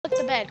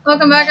bed.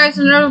 Welcome back, guys,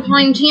 to another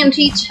playing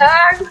TNT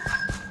Tag.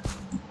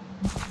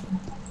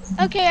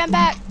 Okay, I'm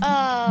back.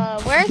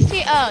 Where's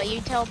the? Oh, you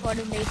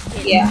teleported me.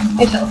 Yeah,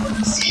 I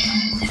teleported.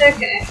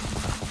 Okay.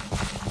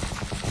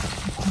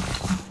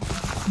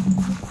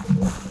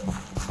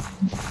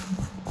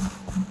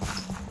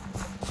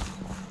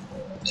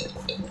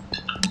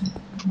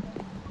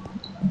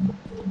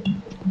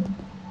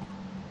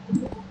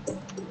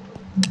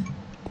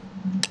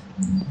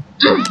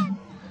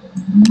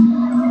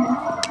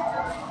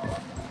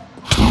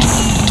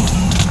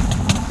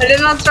 I did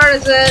not start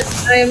as it.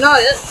 I am not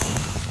it.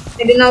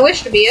 I did not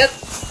wish to be it.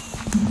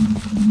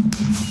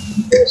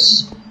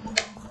 Yes.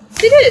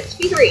 They did it.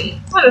 Speed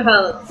 3. What the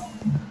hell?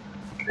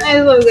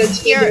 I love good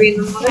speed 3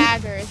 in the morning.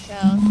 Tagger, so.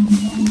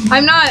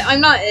 I'm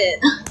not it.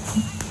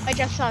 I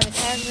just saw the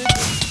tagger.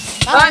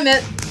 Oh, I'm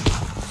it.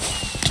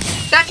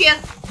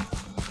 Gotcha.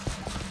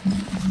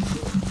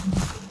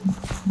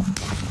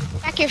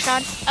 Back here,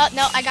 Sean. Oh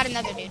no, I got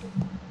another dude.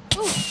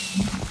 Ooh.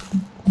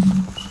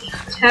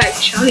 Tag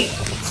Johnny.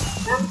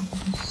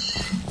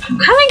 I'm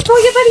coming for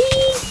you, buddy!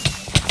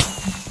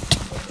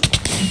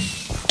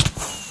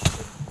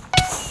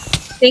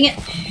 Dang it.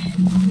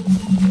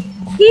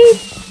 Dang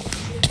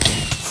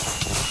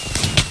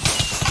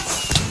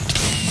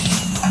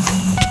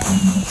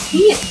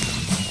it.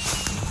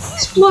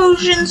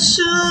 Explosion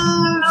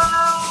soon! I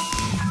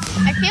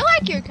feel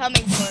like you're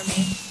coming for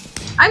me.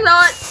 I'm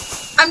not.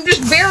 I'm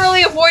just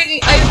barely avoiding.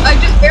 I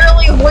just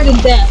barely avoided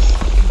death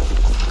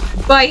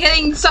by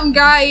hitting some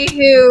guy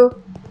who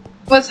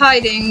was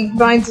hiding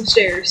behind some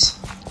stairs.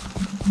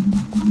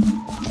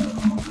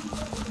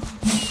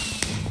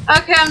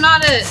 Okay, I'm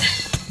not it.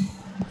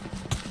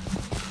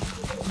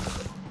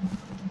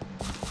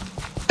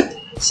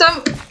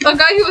 A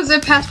guy who was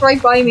it passed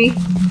right by me.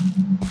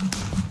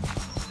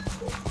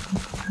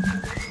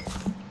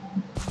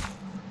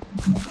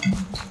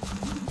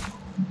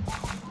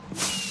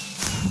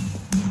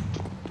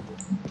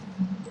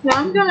 Now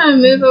I'm gonna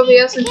move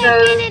OBS I into.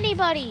 can't get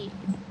anybody.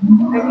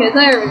 Okay,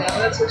 there we go.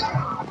 That's what's going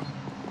on.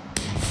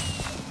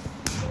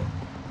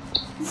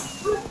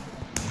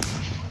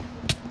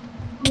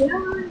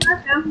 Yeah,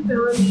 okay, I'm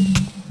going.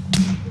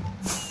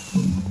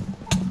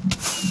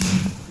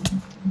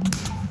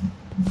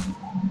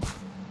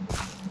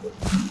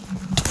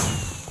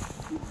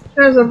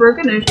 There's a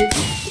broken entry.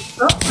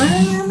 Oh,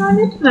 I'm on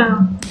it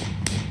now.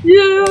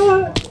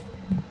 Yeah.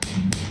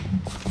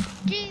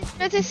 Jeez,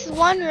 there's this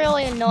one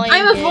really annoying.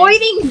 I'm dude.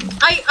 avoiding.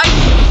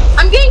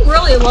 I'm getting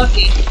really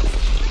lucky.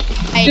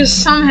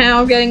 Just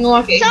somehow getting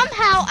lucky.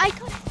 Somehow I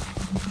could.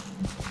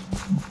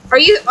 Are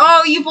you?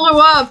 Oh, you blew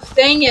up.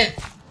 Dang it.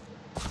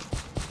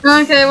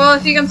 Okay, well,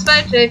 if you can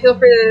spectate, feel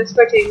free to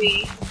spectate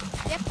me.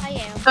 Yep, I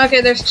am.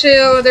 Okay, there's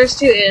two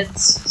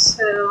its,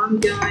 so I'm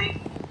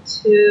going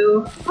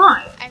to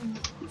find.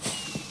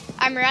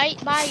 I'm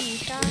right by you,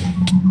 Sean.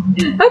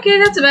 Okay,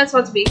 that's a bad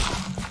spot to be.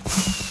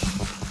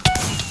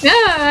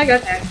 Yeah, I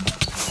got that.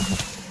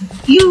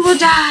 You will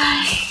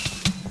die.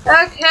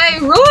 Okay,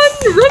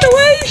 run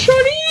away,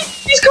 Shawny.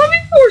 He's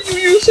coming for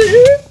you, you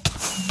see?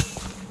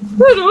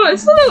 What do I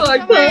say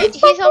like that?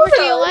 He's over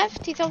to your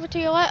left. He's over to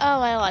your left. Oh,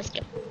 I lost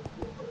him.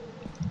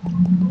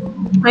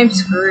 I'm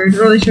screwed.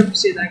 Really should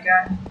pursue that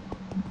guy.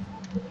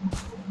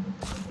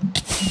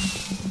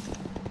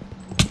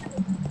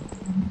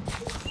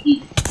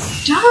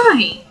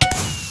 Die!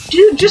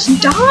 Dude,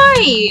 just die!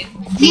 See,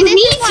 You need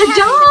to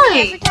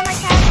die!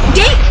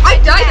 Dang! I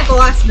died at the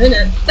last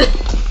minute. The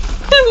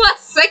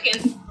last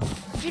second.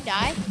 Did you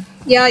die?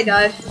 Yeah, I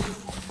died.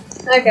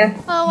 Okay.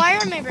 Oh, I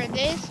remember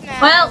this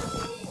now. Well,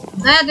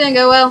 that didn't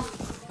go well.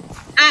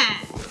 Ah.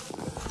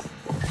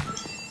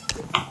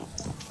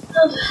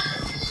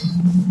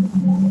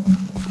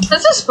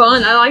 This is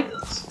fun. I like this.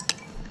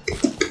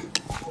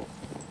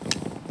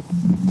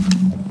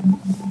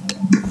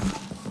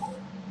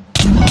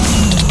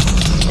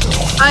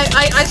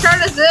 I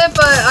started as it,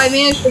 but I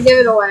managed to give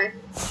it away.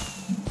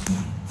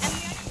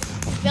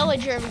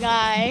 Villager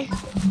guy.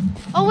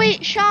 Oh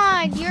wait,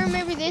 Sean, do you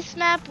remember this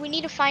map? We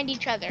need to find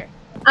each other.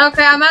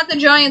 Okay, I'm at the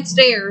giant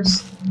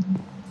stairs.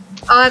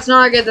 Oh, that's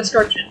not a good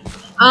description.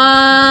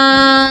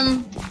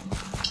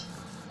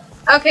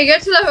 Okay, go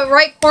to the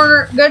right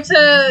corner. Go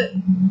to.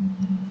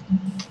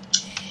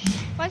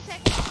 1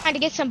 second. Trying to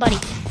get somebody.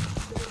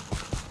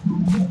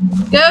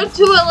 Go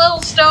to a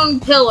little stone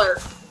pillar.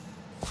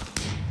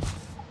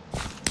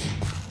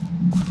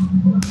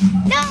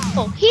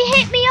 No, he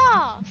hit me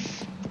off.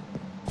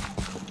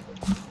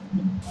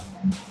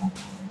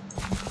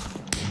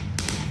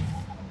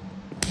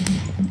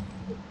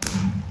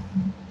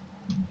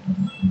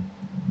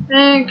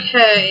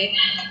 Okay.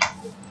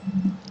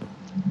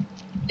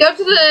 Go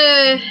to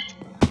the.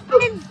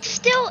 I'm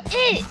still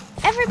it.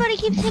 Everybody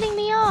keeps hitting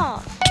me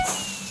off.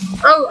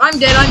 Oh, I'm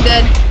dead.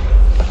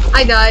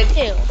 I died.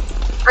 Ew.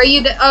 Are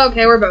you dead? Oh,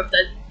 okay, we're both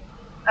dead.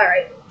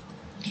 Alright.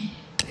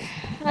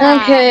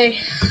 Ah. Okay.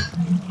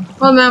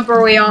 What map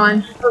are we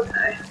on?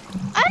 Okay.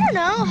 I don't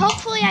know.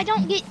 Hopefully I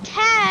don't get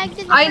tagged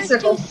in the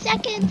Icicle. first 2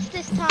 seconds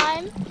this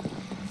time.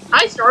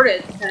 I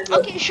started.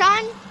 Okay,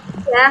 Sean.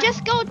 Yeah.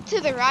 Just go to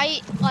the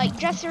right, like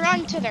just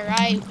run to the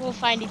right. We'll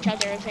find each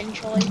other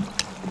eventually.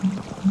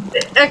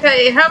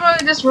 Okay, how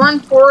about I just run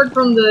forward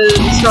from the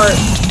start?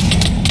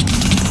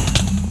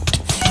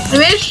 I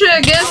managed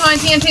to get my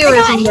TNT I away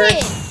got from there.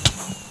 hit.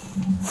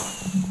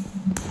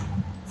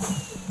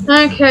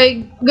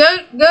 Okay,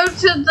 go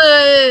to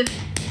the.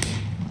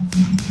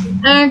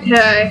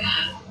 Okay,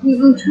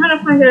 I'm trying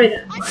to find an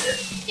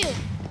identifier.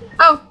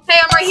 Oh, hey,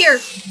 I'm right here.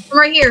 I'm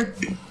right here.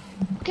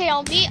 Okay,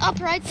 I'll meet up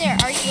right there.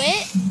 Are you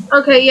it?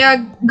 Okay,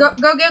 yeah, go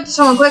get to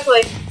someone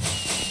quickly.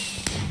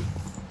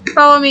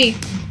 Follow me.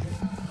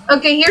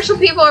 Okay, here's some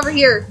people over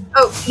here.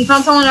 Oh, you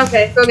found someone?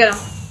 Okay, go get them.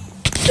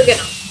 Go get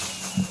them.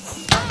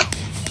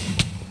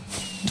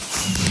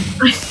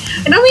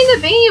 I don't mean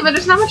to be, but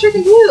there's not much I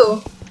can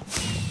do.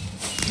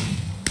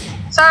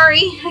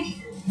 Sorry.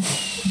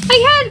 I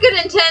had good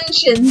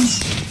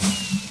intentions.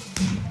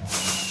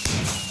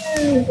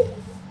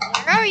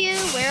 Where are you?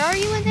 Where are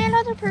you and that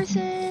other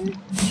person?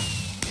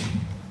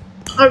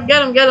 Oh,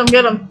 get him, get him,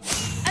 get him.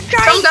 I'm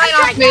trying. Some guy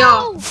knocked me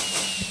off.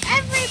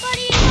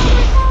 Everybody,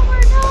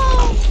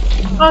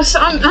 no. Oh, so,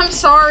 I'm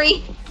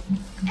sorry.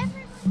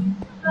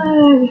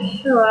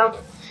 Hello.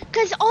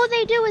 Because all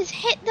they do is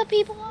hit the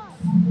people up.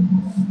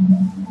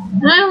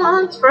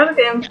 Well, it's for the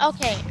game.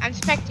 Okay, I'm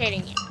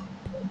spectating you.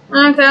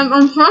 Okay,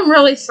 I'm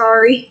really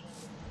sorry.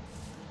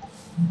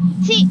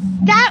 See,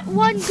 that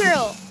one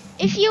girl,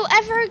 if you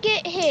ever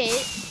get hit...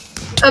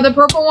 The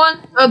purple one?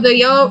 The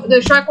yellow,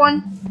 the Shrek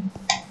one?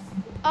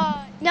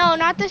 No,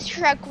 not the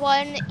Shrek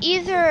one.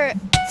 Either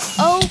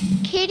O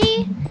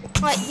Kitty,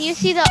 like, do you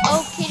see the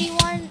O Kitty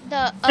one?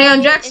 The Hang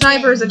on, Jack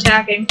Sniper is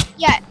attacking.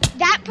 Yeah,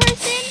 that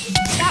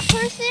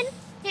person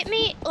hit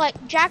me, like,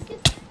 Jack,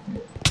 and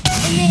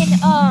then,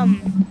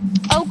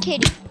 O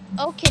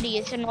Kitty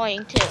is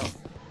annoying, too.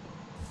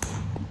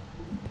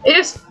 They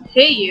just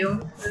hit you,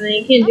 and then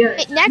you can't do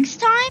it. Next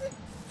time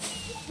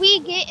we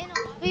get in a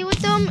lobby with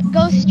them,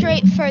 go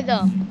straight for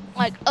them.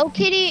 Like, O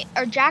Kitty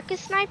or Jack is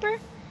Sniper,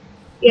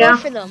 Yeah. go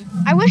for them.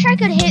 I wish I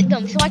could hit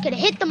them, so I could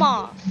hit them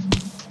off.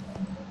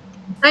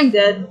 I'm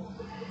dead.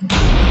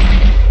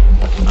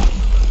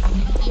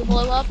 You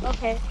blew up?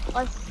 Okay,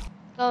 let's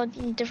go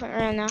in a different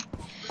round now.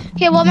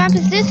 Okay, what map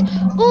is this?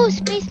 Ooh,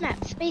 space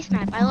map, space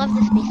map. I love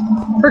the space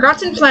map.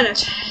 Forgotten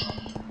Planet.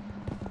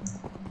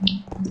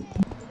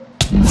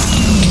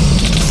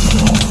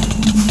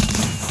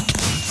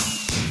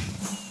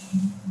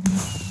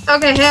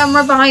 Okay, hey, I'm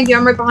right behind you,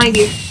 I'm right behind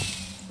you.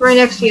 Right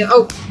next to you.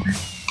 Oh.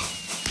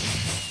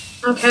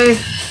 Okay.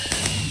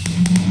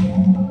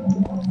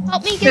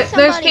 Help me get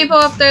somebody. There's people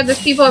up there, there's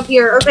people up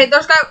here. Okay,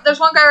 there's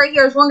one guy right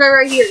here, there's one guy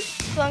right here.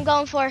 That's what I'm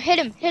going for. Hit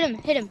him, hit him,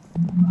 hit him.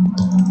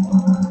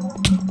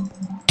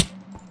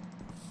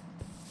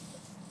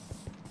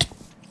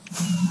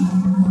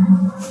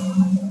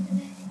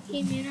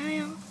 Keep me an eye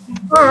out.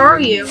 Where are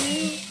you?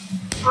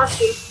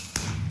 Lost you.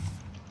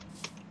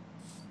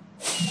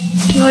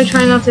 Really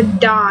trying not to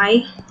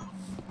die.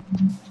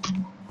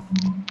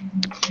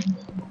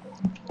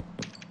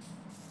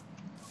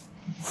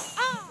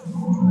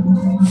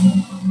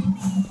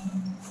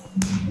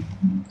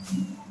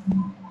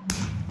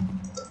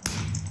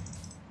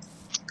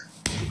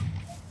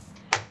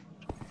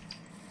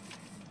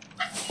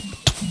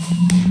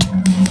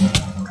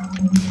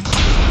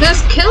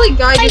 This killing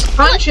guy just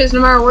punches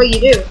no matter what you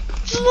do.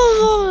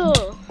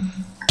 Oh,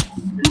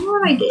 I know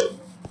what I did.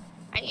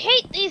 I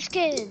hate these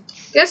kids.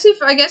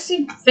 I guess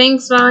he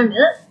thinks that I'm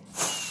it.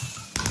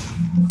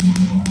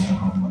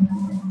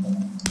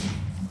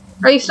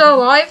 Are you still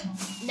alive?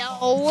 No.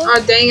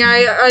 Oh dang!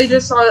 I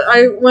just saw.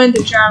 I went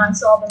to chat and I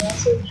saw the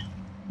message.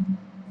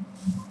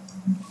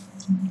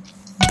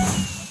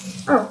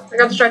 Oh, I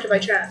got distracted by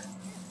chat.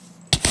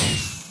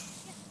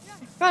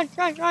 Run,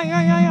 run, run,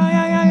 run, run,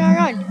 run, run,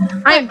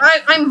 run.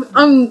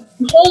 I'm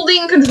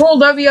holding Control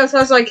W as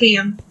fast as I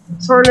can,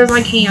 as hard as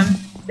I can.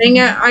 Dang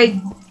it!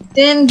 I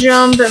didn't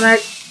jump and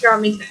that got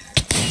me tagged.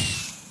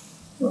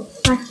 Oh,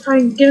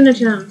 I'm giving it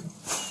to him.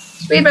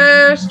 Speed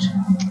boost,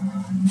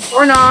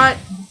 or not.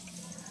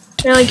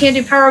 Apparently can't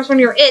do power ups when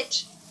you're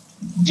it.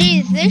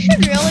 Jeez, they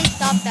should really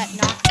stop that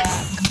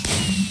knockback.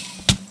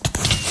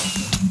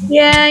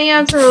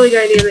 Yeah, it's a really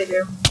good idea they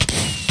do.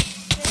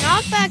 The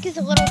knockback is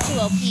a little too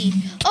OP.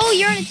 Oh,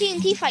 you're in a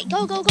TNT fight.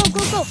 Go, go, go, go,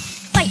 go.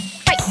 Fight,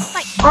 fight,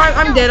 fight. Oh,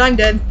 I'm dead, I'm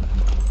dead.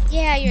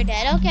 Yeah, you're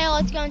dead. Okay,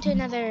 let's go into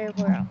another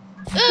world.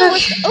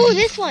 Ooh,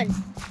 this one.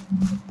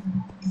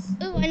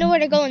 Ooh, I know where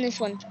to go in this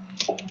one.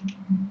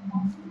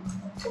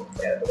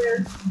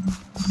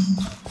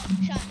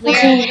 We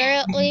are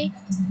literally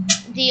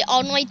the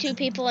only two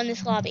people in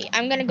this lobby.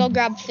 I'm gonna go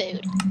grab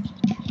food.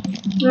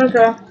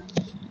 Okay.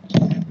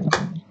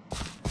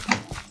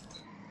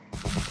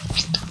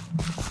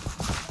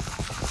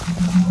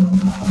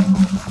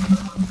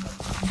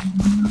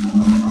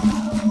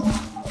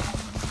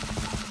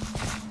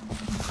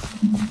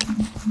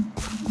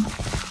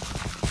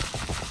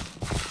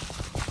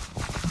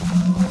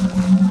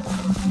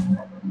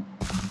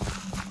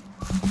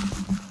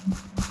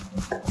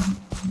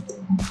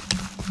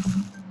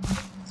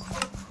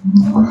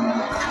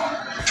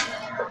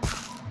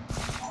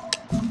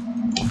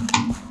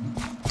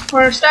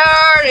 we're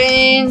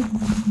starting.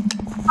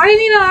 I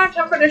need a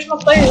laptop for additional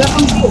players. That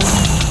sounds cool.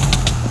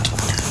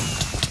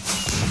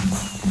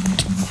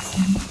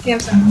 Yeah, I'm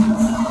sorry.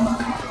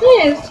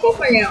 Yeah, let's go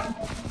play out.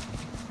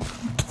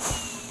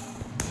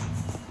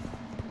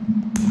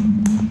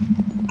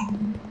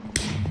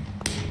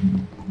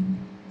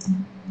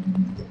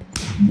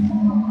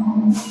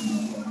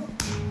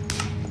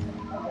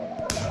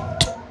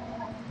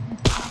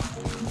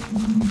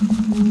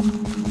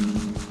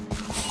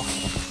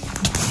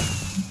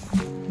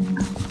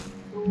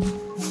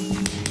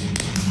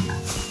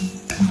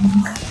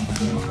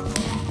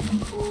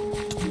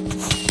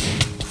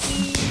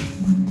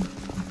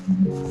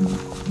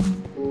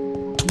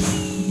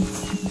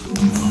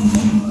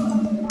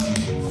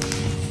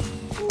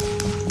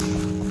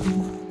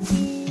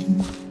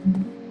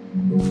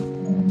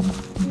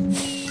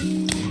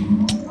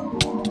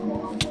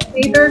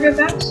 You better get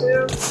back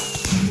soon.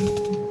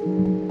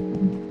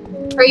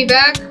 Are you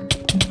back?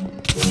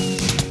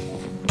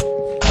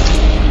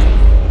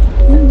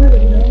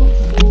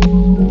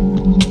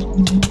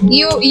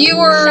 You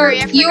were Sorry,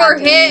 you were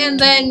hit and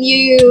then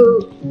you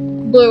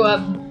blew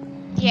up.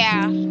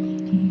 Yeah.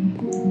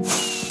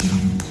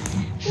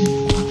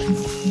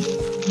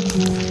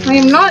 I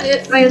am not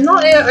it. I am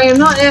not it. I am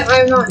not it.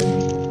 I am not it.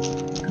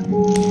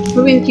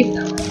 We're gonna keep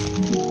that way.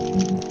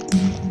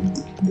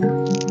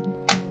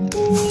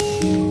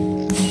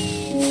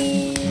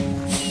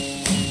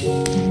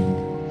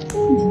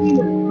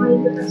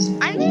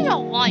 I need a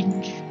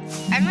lunch.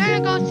 I'm gonna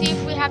go see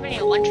if we have any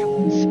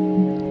Lunchables.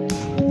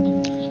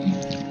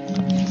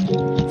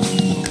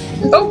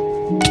 Oh!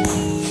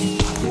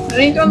 I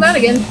ain't doing that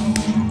again.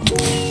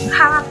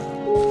 Ha!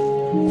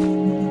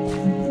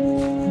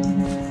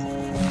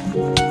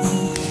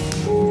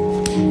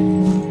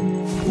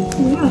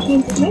 Yeah,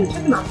 check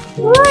them out.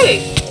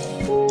 Right!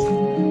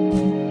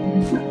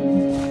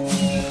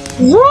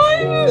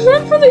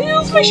 Run for the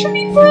hills, my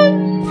shiny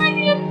friend! I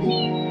am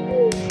here!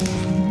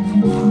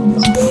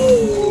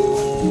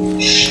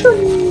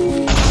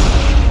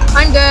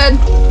 I'm dead.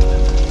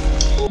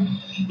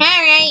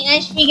 Alright,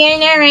 let's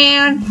begin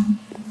around.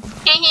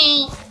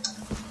 Hey.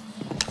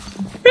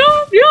 Run!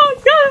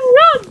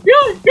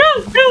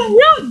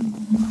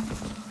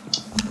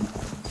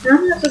 I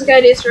don't know if this guy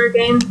did start a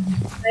game. I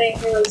think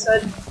he really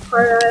said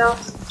part right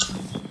off.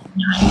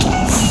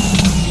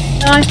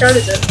 No, I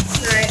started it.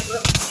 Alright,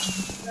 well.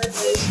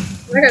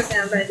 I got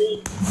down by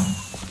the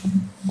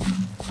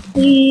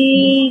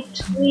tweet.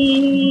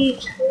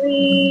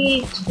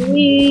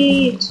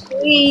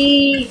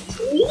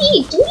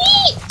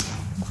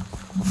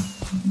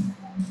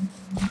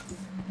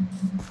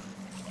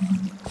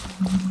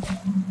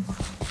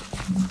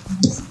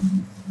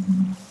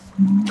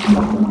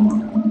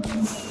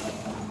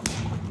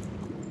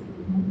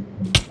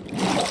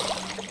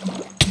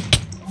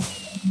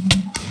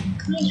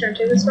 Can you turn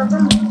to this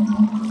weapon?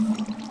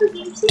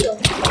 Seal.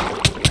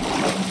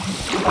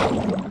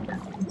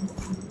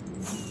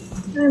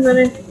 Hey,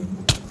 buddy.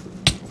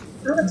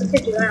 I'm about to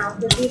kick you out,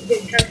 but he's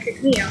trying to kick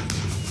me out.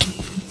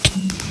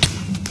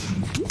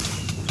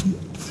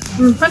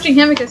 I'm punching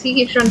him because he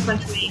keeps trying to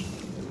punch me.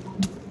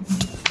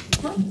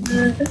 Well,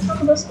 that's not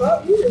the best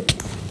spot either.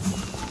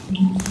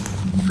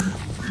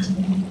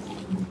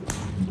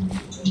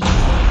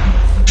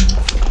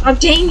 Oh,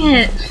 dang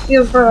it!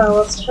 Feel bro,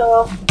 let's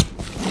chill.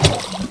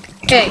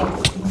 Okay.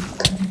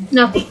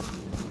 Nothing.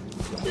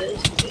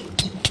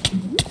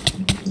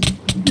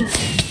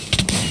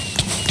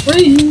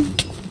 Please.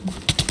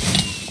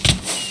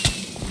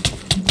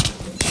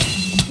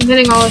 I'm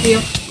hitting all of you.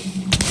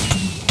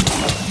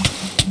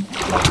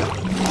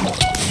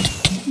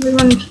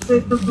 Everyone needs to play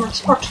from my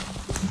spot.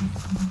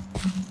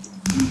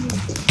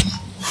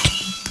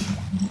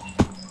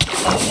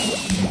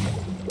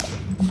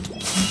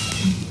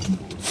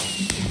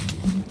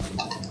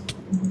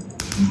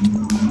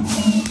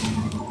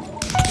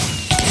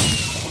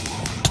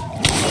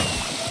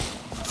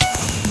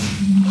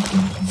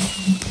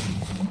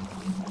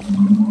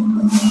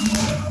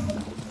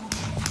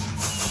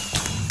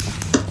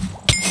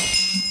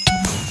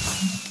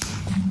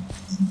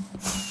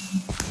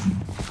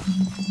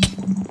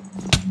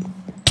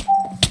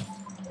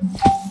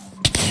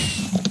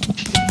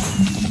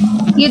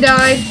 You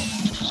died.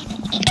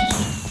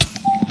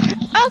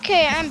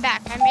 Okay, I'm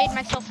back. I made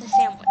myself a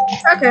sandwich.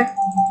 Okay.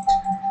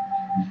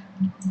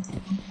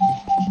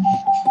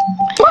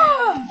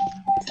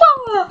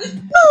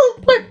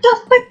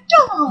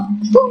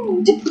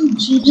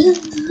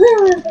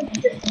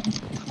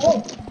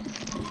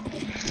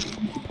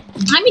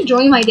 I'm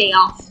enjoying my day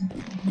off.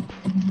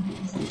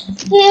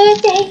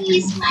 Today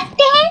is my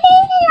day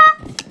off.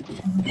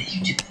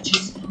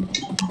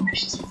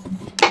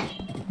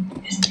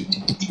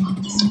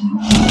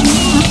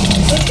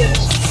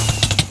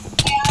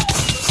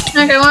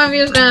 Okay, one of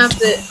you is gonna have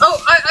to.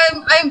 Oh,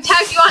 I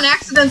tagged you on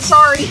accident.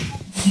 Sorry.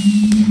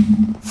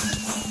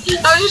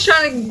 I was just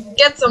trying to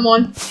get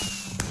someone.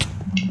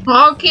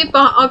 I'll keep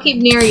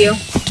near you.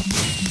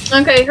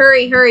 Okay,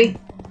 hurry.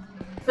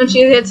 Once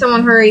you hit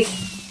someone, hurry.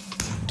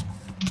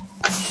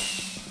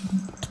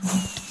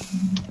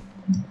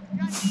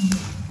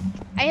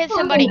 hit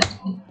somebody.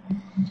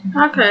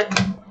 Okay.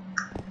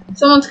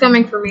 Someone's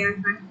coming for me, I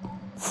think.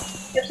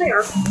 Yes, they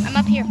are. I'm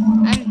up here.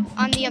 I'm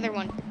on the other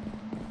one.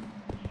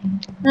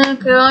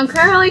 Okay, well, I'm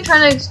currently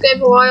trying to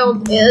escape a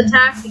wild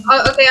attack.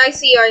 Oh, okay, I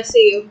see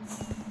you.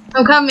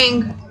 I'm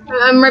coming.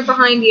 I'm right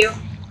behind you.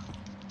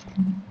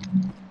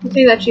 I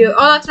think that's you.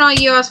 Oh, that's not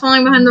you. I was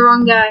falling behind the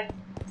wrong guy.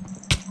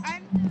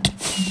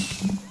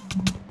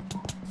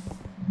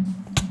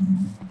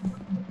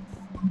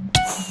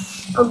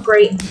 Oh,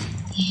 great.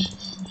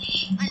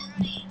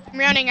 I'm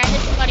running. I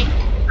hit somebody.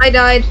 I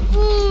died.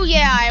 Ooh,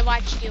 yeah, I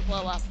watched you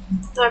blow up.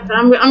 Okay,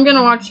 I'm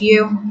gonna watch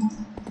you.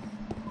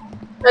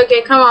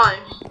 Okay, come on.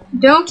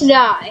 Don't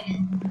die.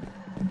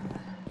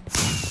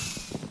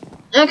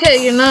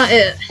 Okay, you're not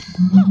it.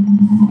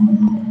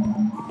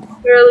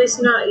 You're at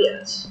least not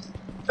yet.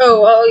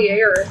 Oh yeah,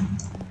 you're it.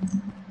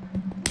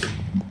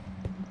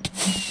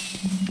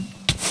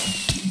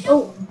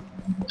 Oh.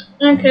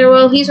 Okay,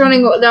 well, he's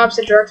running the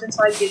opposite direction,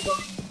 so I keep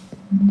going.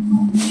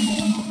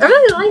 I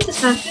really like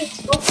this map.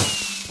 It's cool.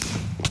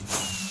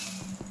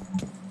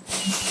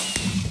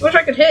 Wish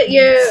I could hit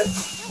you.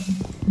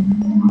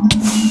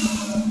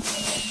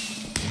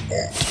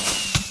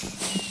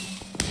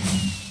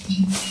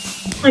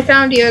 I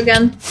found you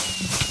again.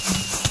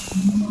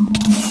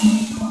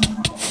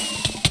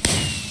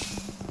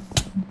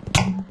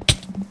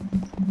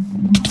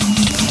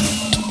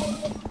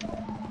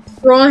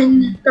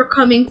 Run! They're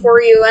coming for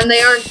you, and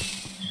they aren't.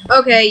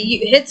 Okay,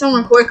 you hit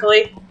someone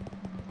quickly.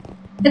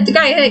 Hit the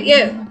guy who hit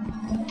you.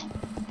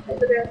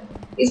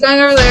 He's going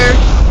over there.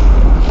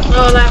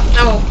 Oh, that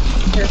won't.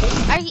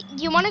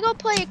 You want to go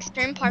play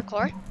extreme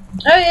parkour?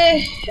 Oh yeah,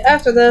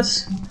 after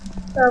this,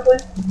 probably.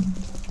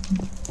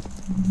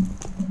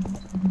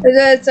 Is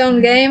that its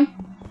own game?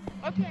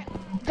 Okay.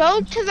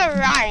 Go to the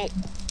right.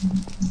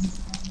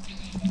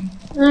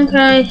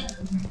 Okay.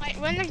 Wait,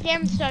 when the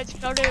game starts,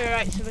 go to the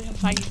right so we can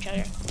find each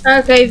other.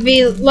 Okay,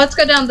 V, let's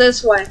go down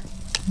this way.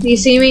 Do you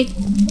see me?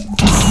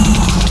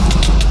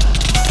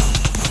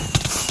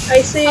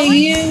 I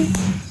see you.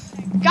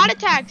 Gotta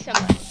tag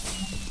someone.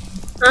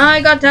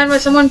 I got tagged by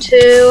someone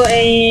too,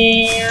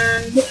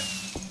 and...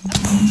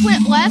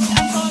 Went left,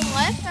 I'm going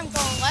left.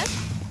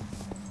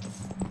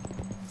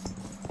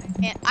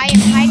 And I am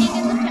hiding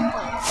in the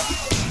temple.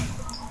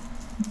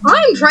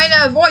 I'm trying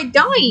to avoid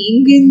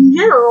dying in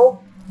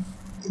general.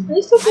 I'm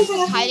just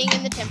hiding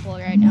in the temple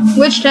right now.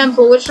 Which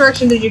temple? Which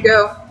direction did you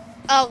go?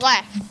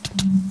 Left.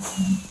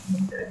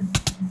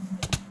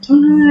 I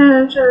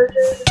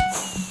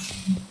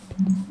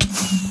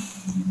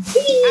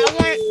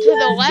went to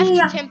the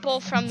left temple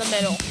from the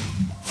middle.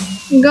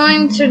 I'm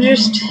going to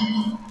just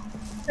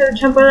go to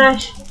temple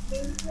dash.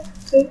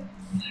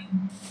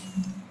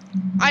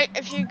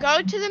 If you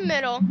go to the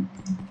middle,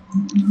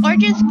 or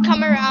just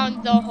come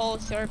around the whole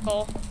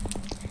circle.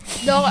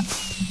 Yeah.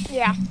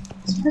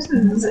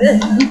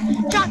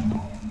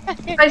 John.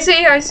 I see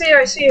you. I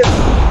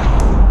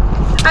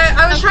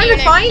was trying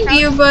to find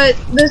you, but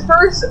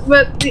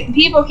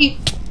people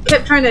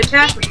kept trying to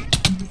attack me.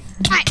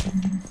 Hi.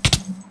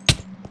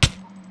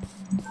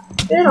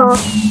 Get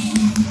off.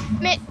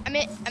 I'm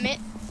it.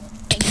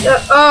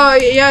 Oh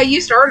yeah,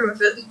 you started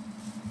with it.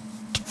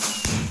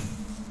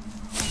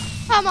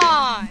 Come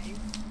on.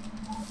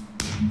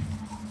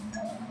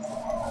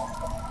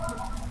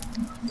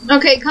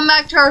 Okay, come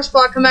back to our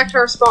spot. I'm at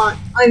our spot.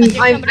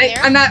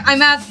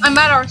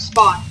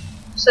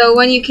 So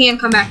when you can,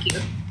 come back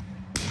here.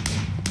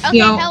 Okay,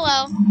 You know,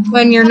 hello.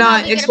 when you're Somehow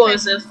not we get a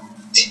explosive.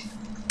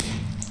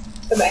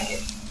 Come back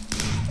here.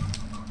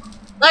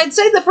 I'd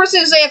say the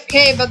person is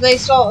AFK, but they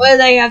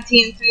have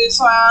TNT,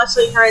 so I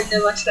honestly tried to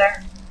look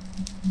there.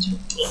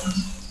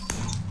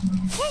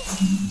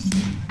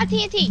 A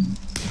TNT.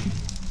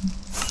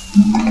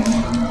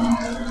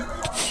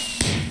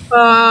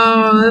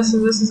 Oh, this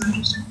is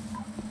interesting.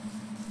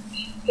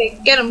 Okay,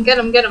 get him.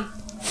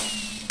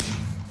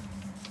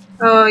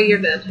 Oh, you're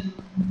dead.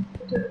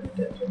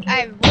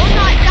 I will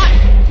not die.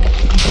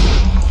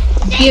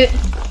 Yeah.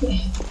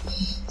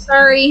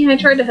 Sorry, I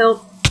tried to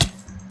help.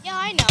 Yeah,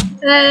 I know.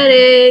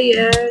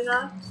 You're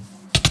not.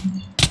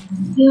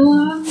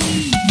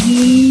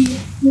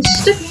 You're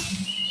sticky.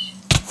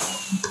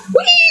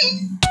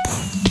 Whee!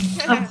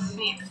 Oh, man.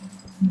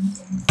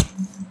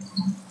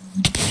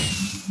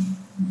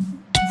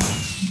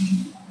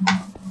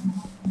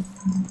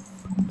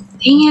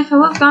 Dang it, if I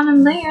would have gone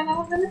in there, that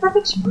would have been the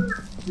perfect spot.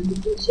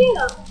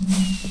 Yeah.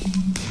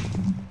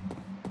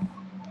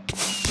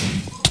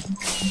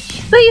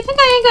 But you think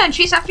I ain't gonna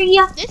chase after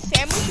you? This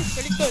sandwich is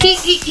pretty good.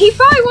 He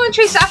probably won't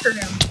chase after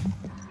him.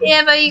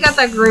 Yeah, but you got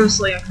that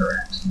grossly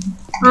incorrect.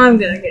 I'm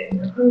gonna get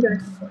you. I'm gonna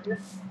come for you.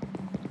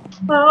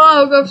 Oh,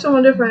 I'll go for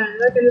someone different.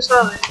 I can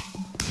decide.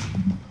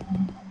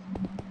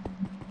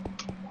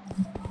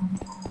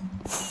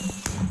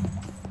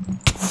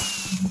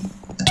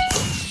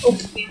 Oh,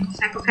 man.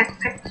 Pack.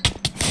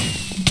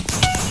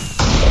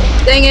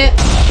 Dang it.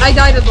 I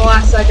died at the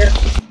last second.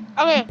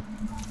 Okay.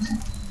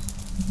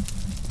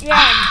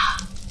 Yeah.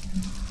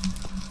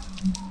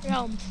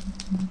 Realms.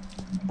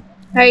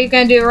 How are you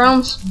gonna do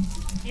realms?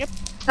 Yep.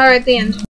 Alright, the end.